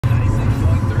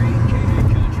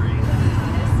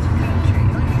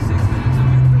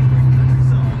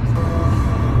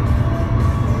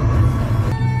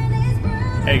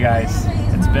guys,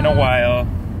 it's been a while.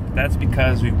 That's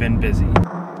because we've been busy.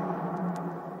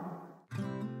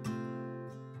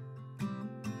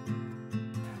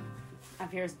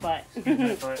 Up here's butt.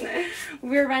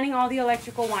 We're running all the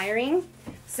electrical wiring.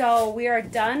 So we are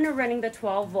done running the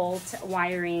 12-volt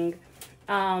wiring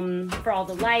for all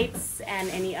the lights and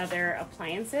any other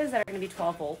appliances that are going to be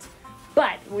 12 volt.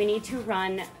 But we need to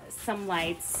run some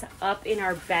lights up in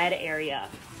our bed area.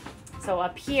 So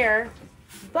up here,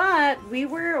 but we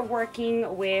were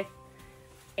working with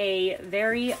a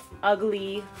very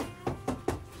ugly,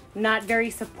 not very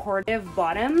supportive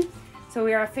bottom. So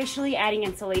we are officially adding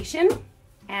insulation,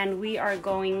 and we are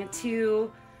going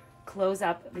to close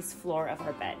up this floor of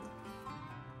our bed.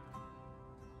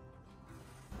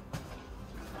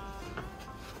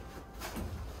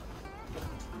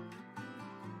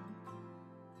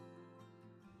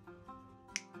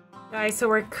 Guys, so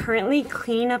we're currently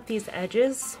cleaning up these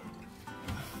edges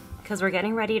because we're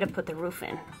getting ready to put the roof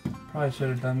in. Probably should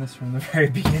have done this from the very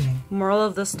beginning. Moral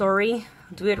of the story,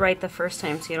 do it right the first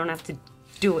time so you don't have to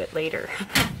do it later.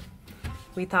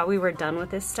 We thought we were done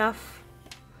with this stuff.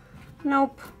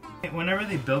 Nope. Whenever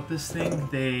they built this thing,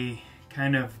 they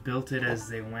kind of built it as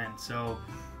they went. So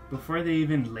before they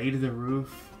even laid the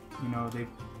roof, you know, they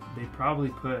probably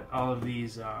put all of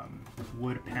these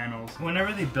wood panels.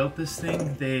 Whenever they built this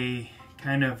thing, they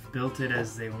kind of built it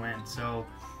as they went. So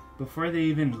before they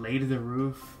even laid the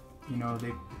roof, you know,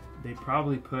 they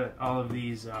probably put all of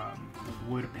these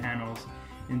wood panels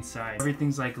inside.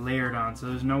 Everything's like layered on, so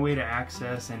there's no way to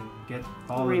access and get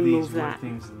all of these wood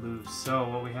things loose. So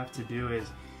what we have to do is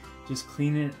just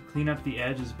clean up the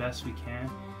edge as best we can,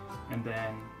 and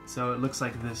then so it looks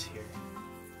like this here.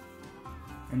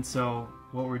 And so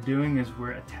what we're doing is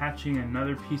we're attaching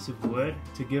another piece of wood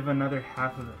to give another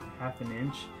half an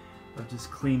inch of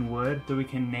just clean wood so we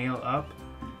can nail up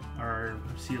our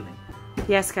ceiling.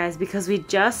 Yes, guys, because we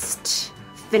just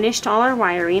finished all our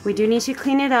wiring. We do need to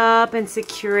clean it up and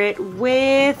secure it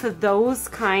with those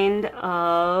kind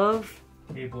of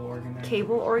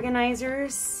cable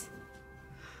organizers.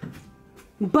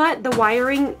 But the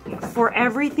wiring for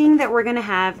everything that we're gonna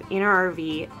have in our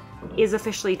RV is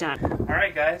officially done.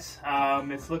 Alright guys,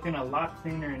 it's looking a lot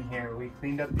cleaner in here. We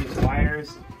cleaned up these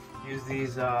wires, used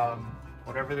these,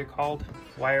 whatever they're called,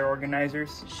 wire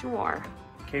organizers. Sure.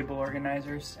 Cable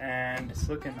organizers, and it's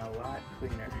looking a lot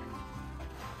cleaner.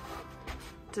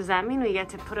 Does that mean we get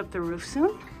to put up the roof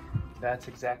soon? That's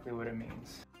exactly what it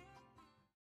means.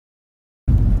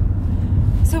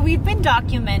 So we've been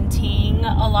documenting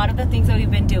a lot of the things that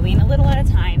we've been doing a little at a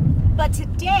time. But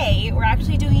today, we're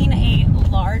actually doing a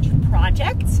large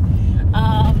project,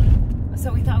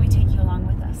 so we thought we'd take you along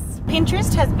with us.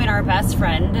 Pinterest has been our best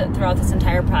friend throughout this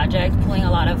entire project, pulling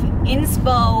a lot of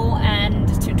inspo and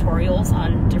tutorials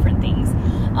on different things.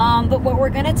 But what we're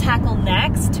gonna tackle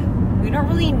next, we don't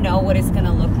really know what it's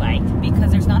gonna look like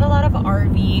because there's not a lot of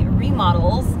RV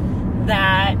remodels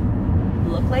that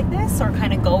look like this or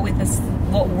kind of go with this,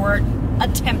 what we're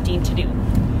attempting to do.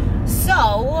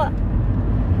 So,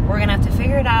 we're gonna have to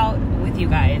figure it out with you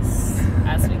guys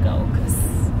as we go, because,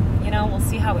 you know, we'll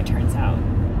see how it turns out.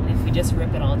 If we just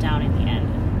rip it all down in the end.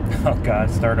 Oh God,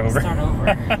 start over. Start over.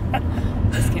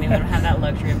 Just kidding, we don't have that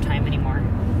luxury of time anymore.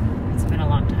 It's been a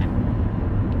long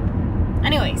time.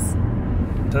 Anyways.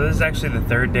 So this is actually the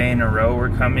third day in a row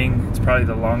we're coming. It's probably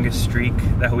the longest streak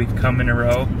that we've come in a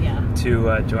row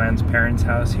to Joanne's parents'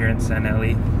 house here in San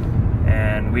Eli.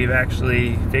 And we've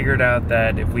actually figured out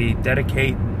that if we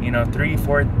dedicate, you know,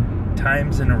 3-4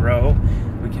 times in a row,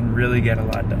 we can really get a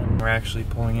lot done. We're actually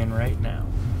pulling in right now.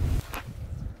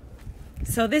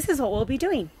 So this is what we'll be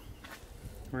doing.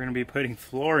 We're gonna be putting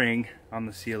flooring on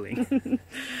the ceiling.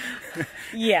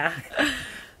 Yeah.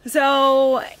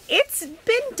 So it's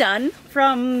been done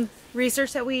from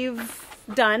research that we've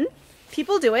done.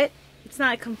 People do it. It's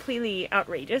not completely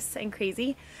outrageous and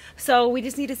crazy. So we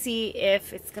just need to see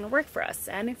if it's gonna work for us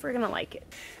and if we're gonna like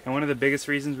it. And one of the biggest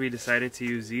reasons we decided to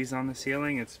use these on the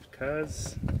ceiling is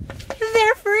because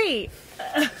they're free.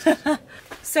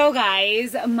 So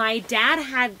guys, my dad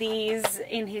had these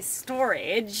in his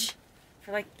storage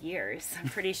for like years, I'm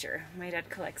pretty sure. My dad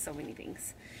collects so many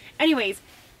things. Anyways,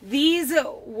 these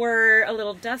were a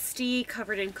little dusty,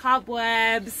 covered in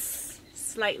cobwebs,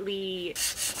 slightly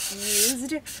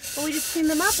used, but we just cleaned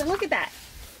them up and look at that.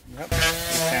 Yep, we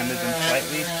sanded them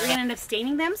slightly. We're gonna end up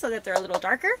staining them so that they're a little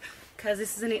darker because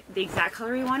this isn't the exact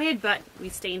color we wanted, but we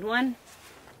stained one,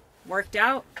 worked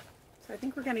out. So I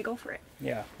think we're gonna go for it.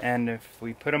 Yeah, and if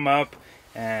we put them up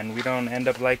and we don't end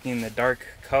up liking the dark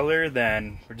color,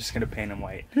 then we're just gonna paint them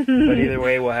white. But either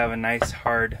way, we'll have a nice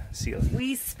hard ceiling.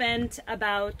 We spent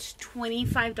about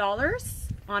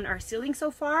 $25 on our ceiling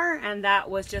so far, and that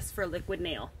was just for liquid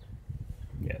nail.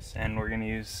 Yes, and we're gonna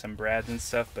use some brads and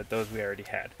stuff, but those we already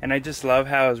had. And I just love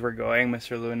how as we're going,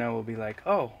 Mr. Luna will be like,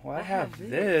 oh, well, I have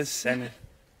this. And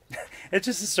it's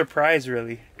just a surprise,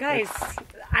 really. Guys,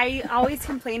 I always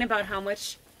complain about how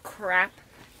much crap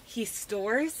he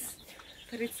stores,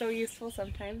 but it's so useful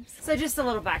sometimes. So just a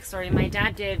little backstory. My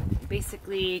dad did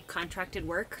basically contracted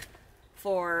work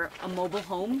for a mobile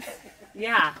home.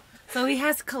 Yeah. So he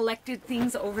has collected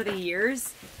things over the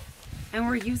years, and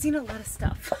we're using a lot of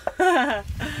stuff.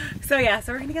 So yeah,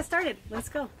 so we're gonna get started. Let's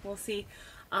go. We'll see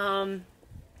how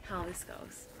this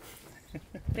goes.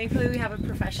 Thankfully we have a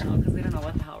professional because we don't know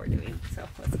what the hell we're doing. So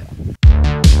let's go.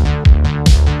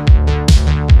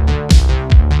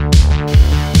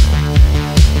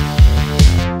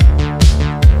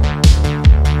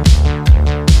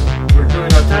 We're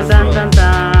doing our Dun dun dun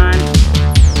dun.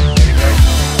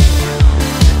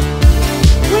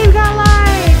 We've got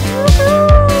lights! Woohoo!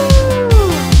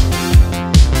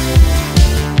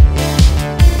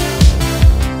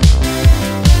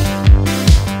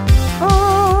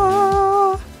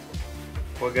 Oh!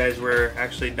 Well, guys, we're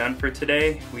actually done for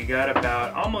today. We got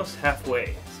about almost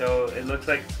halfway, so it looks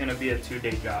like it's gonna be a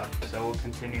 2-day job. So we'll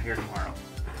continue here tomorrow.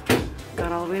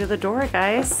 Got all the way to the door,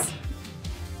 guys.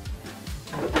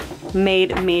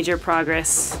 Made major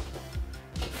progress.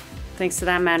 Thanks to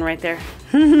that man right there.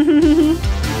 Woo!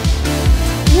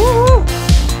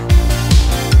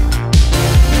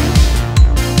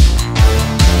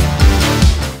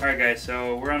 Alright guys,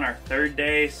 so we're on our 3rd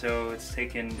day, so it's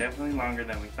taken definitely longer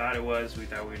than we thought it was. We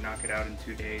thought we'd knock it out in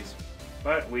 2 days,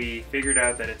 but we figured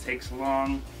out that it takes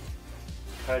long,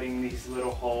 cutting these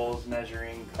little holes,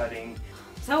 measuring, cutting.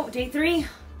 So day 3,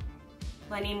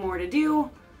 plenty more to do,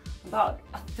 about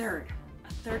a third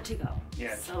to go.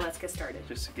 Yeah. So let's get started.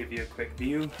 Just to give you a quick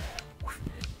view,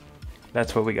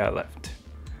 that's what we got left.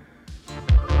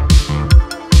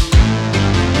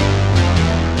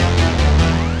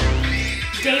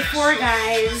 Day 4,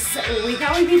 guys. We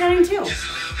thought we'd be done in 2.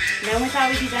 Then we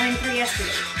thought we'd be done in 3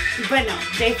 yesterday. But no,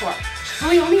 day 4.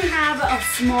 We only have a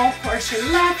small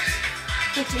portion left,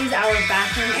 which is our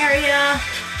bathroom area.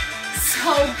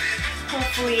 So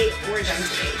hopefully we're done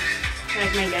today.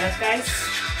 Like my get up, guys.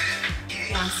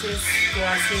 Glasses,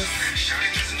 glasses.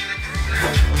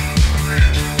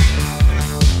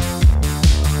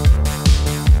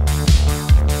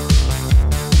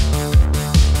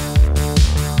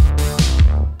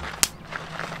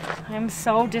 I'm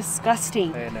so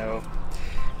disgusting. I know.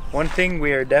 One thing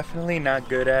we are definitely not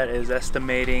good at is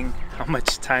estimating how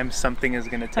much time something is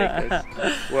going to take us.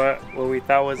 What we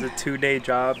thought was a 2-day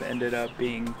job ended up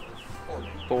being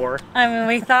 4. I mean,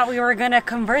 we thought we were going to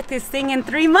convert this thing in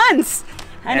 3 months.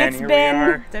 And it's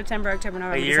been September, October,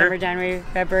 November, December, January,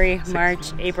 February,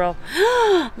 March, April.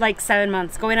 Like 7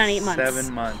 months, going on 8 months.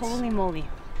 7 months. Holy moly.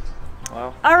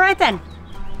 Well. All right then.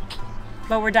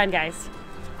 But we're done, guys.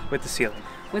 With the ceiling.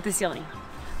 With the ceiling.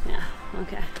 Yeah.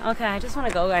 Okay. Okay. I just want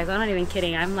to go, guys. I'm not even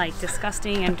kidding. I'm like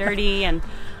disgusting and dirty and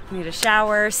I need a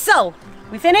shower. So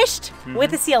we finished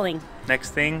with the ceiling.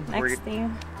 Next thing.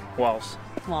 Walls.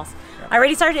 Walls. Yeah. I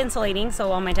already started insulating. So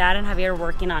while my dad and Javier are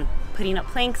working on putting up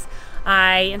planks,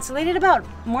 I insulated about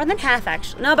more than half,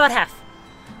 actually. No, about half.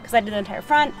 Because I did the entire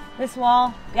front, this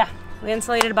wall. Yeah. We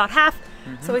insulated about half.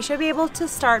 So we should be able to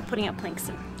start putting up planks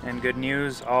soon. And good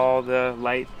news, all the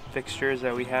light fixtures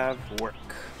that we have work.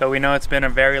 So we know it's been a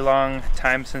very long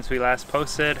time since we last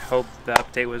posted. Hope the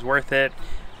update was worth it.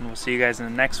 And we'll see you guys in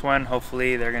the next one.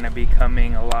 Hopefully they're gonna be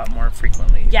coming a lot more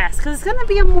frequently. Yes, because it's gonna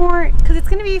be it's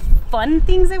gonna be fun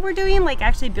things that we're doing, like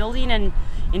actually building and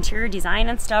interior design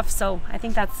and stuff. So I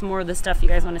think that's more of the stuff you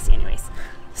guys want to see anyways.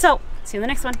 So see you in the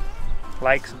next one.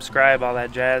 Like, subscribe, all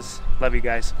that jazz. Love you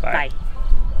guys. Bye.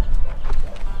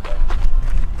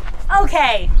 Bye.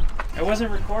 Okay. I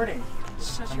wasn't recording.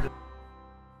 Shut your